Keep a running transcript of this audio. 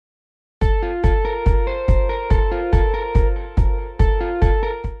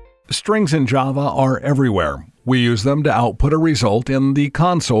Strings in Java are everywhere. We use them to output a result in the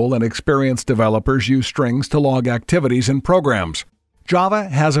console, and experienced developers use strings to log activities in programs. Java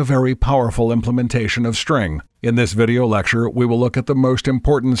has a very powerful implementation of string. In this video lecture, we will look at the most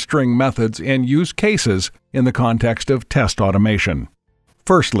important string methods and use cases in the context of test automation.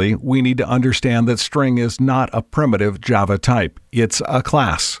 Firstly, we need to understand that string is not a primitive Java type. It's a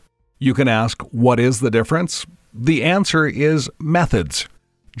class. You can ask, what is the difference? The answer is methods.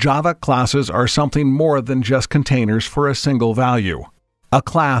 Java classes are something more than just containers for a single value. A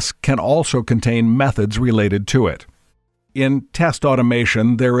class can also contain methods related to it. In test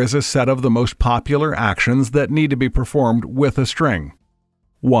automation, there is a set of the most popular actions that need to be performed with a string.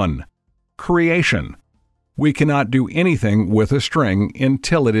 1. Creation. We cannot do anything with a string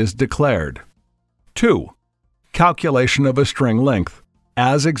until it is declared. 2. Calculation of a string length.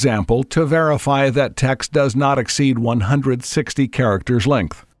 As example, to verify that text does not exceed 160 characters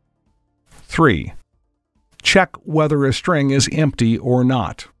length. 3. Check whether a string is empty or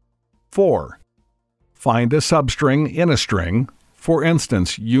not. 4. Find a substring in a string. For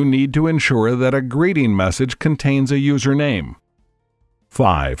instance, you need to ensure that a greeting message contains a username.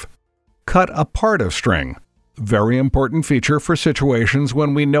 5. Cut a part of string. Very important feature for situations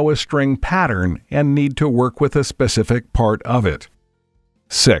when we know a string pattern and need to work with a specific part of it.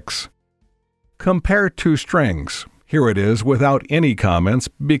 6. Compare two strings. Here it is without any comments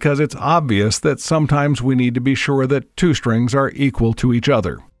because it's obvious that sometimes we need to be sure that two strings are equal to each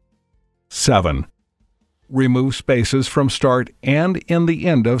other. 7. Remove spaces from start and in the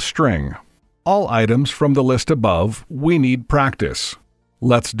end of string. All items from the list above, we need practice.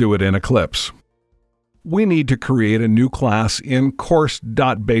 Let's do it in Eclipse. We need to create a new class in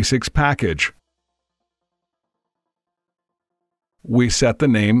course.basics package. We set the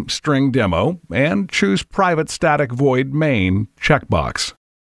name string demo and choose private static void main checkbox.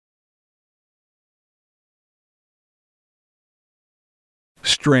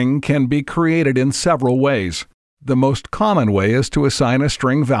 String can be created in several ways. The most common way is to assign a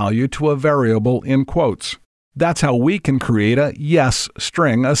string value to a variable in quotes. That's how we can create a yes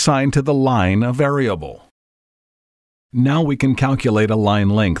string assigned to the line variable. Now we can calculate a line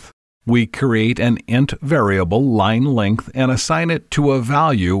length. We create an int variable line length and assign it to a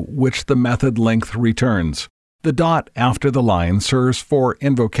value which the method length returns. The dot after the line serves for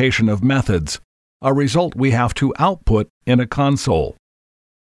invocation of methods, a result we have to output in a console.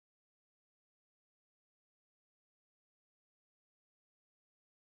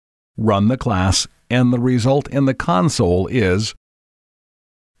 Run the class, and the result in the console is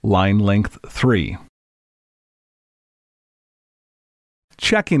line length 3.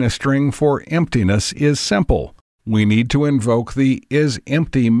 Checking a string for emptiness is simple. We need to invoke the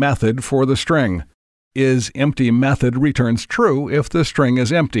isEmpty method for the string. IsEmpty method returns true if the string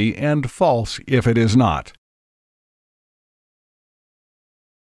is empty and false if it is not.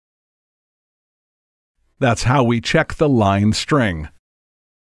 That's how we check the line string.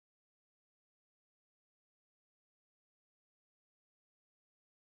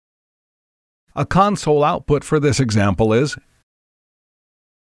 A console output for this example is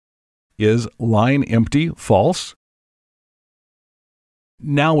line empty false?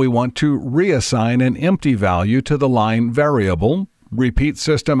 Now we want to reassign an empty value to the line variable, repeat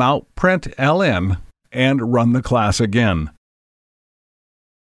system out println, and run the class again.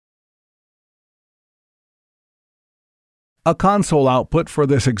 A console output for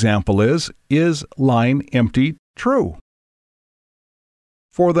this example is line empty true?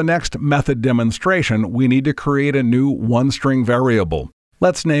 For the next method demonstration, we need to create a new one-string variable.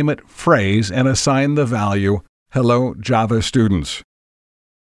 Let's name it phrase and assign the value Hello Java students.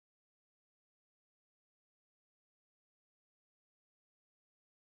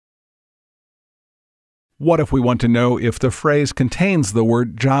 What if we want to know if the phrase contains the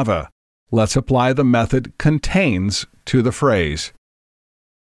word Java? Let's apply the method contains to the phrase.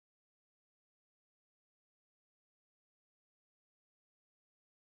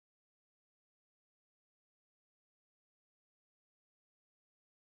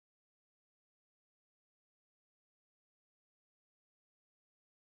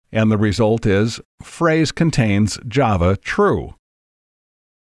 And the result is phrase contains Java true.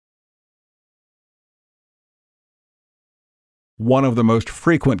 One of the most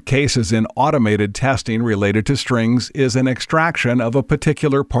frequent cases in automated testing related to strings is an extraction of a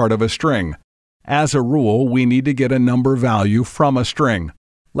particular part of a string. As a rule, we need to get a number value from a string.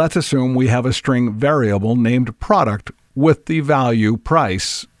 Let's assume we have a string variable named product with the value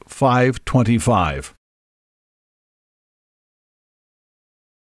price $5.25.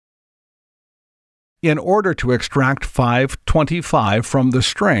 In order to extract 525 from the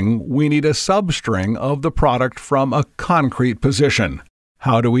string, we need a substring of the product from a concrete position.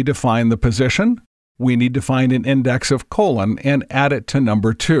 How do we define the position? We need to find an index of colon and add it to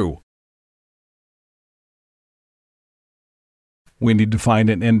number 2. We need to find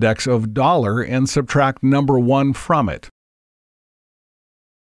an index of dollar and subtract number 1 from it.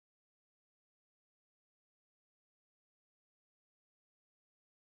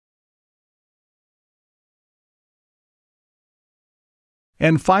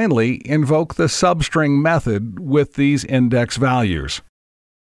 And finally, invoke the substring method with these index values.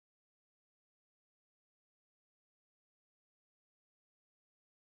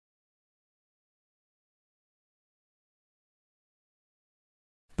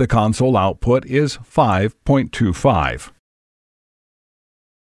 The console output is 5.25.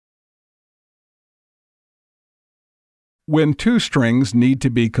 When two strings need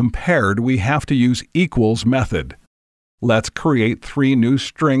to be compared, we have to use equals method. Let's create 3 new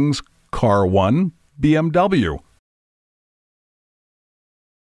strings: car1, BMW.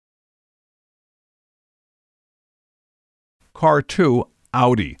 Car2,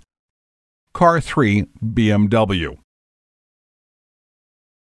 Audi. Car3, BMW.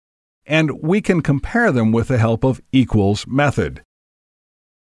 And we can compare them with the help of equals method.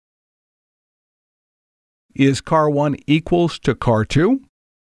 Is car1 equals to car2?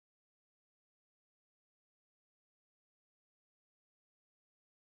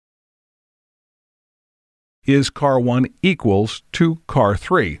 Is car1 equals to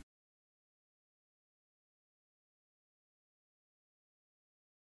car3?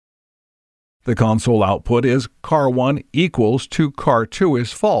 The console output is car1 equals to car2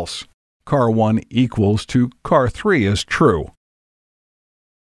 is false. Car1 equals to car3 is true.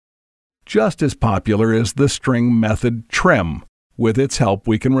 Just as popular is the string method trim. With its help,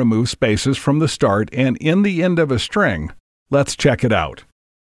 we can remove spaces from the start and in the end of a string. Let's check it out.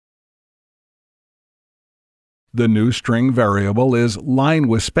 The new string variable is line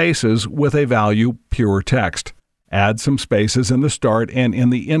with spaces with a value pure text. Add some spaces in the start and in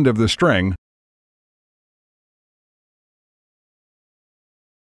the end of the string.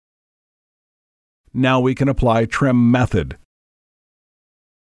 Now we can apply trim method.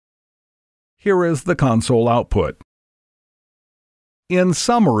 Here is the console output. In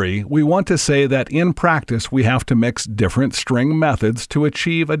summary, we want to say that in practice we have to mix different string methods to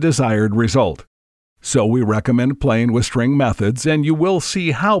achieve a desired result. So we recommend playing with string methods, and you will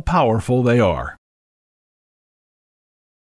see how powerful they are.